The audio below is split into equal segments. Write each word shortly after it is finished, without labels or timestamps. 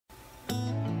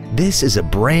This is a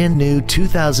brand new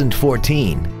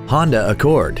 2014 Honda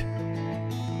Accord.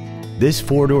 This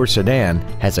four-door sedan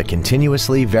has a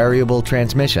continuously variable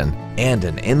transmission and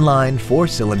an inline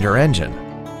four-cylinder engine.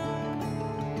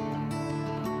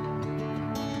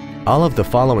 All of the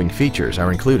following features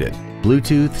are included: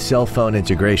 Bluetooth cell phone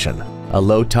integration, a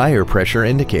low tire pressure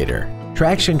indicator,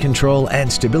 traction control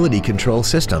and stability control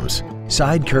systems,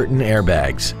 side curtain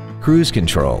airbags, cruise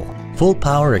control, full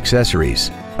power accessories,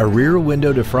 a rear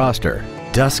window defroster,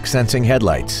 dusk sensing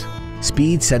headlights,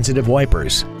 speed sensitive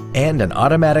wipers, and an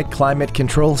automatic climate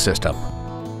control system.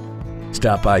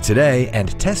 Stop by today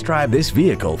and test drive this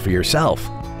vehicle for yourself.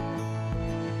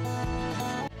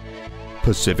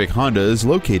 Pacific Honda is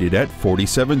located at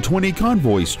 4720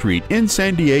 Convoy Street in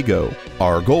San Diego.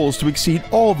 Our goal is to exceed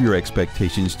all of your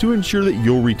expectations to ensure that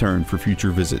you'll return for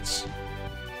future visits.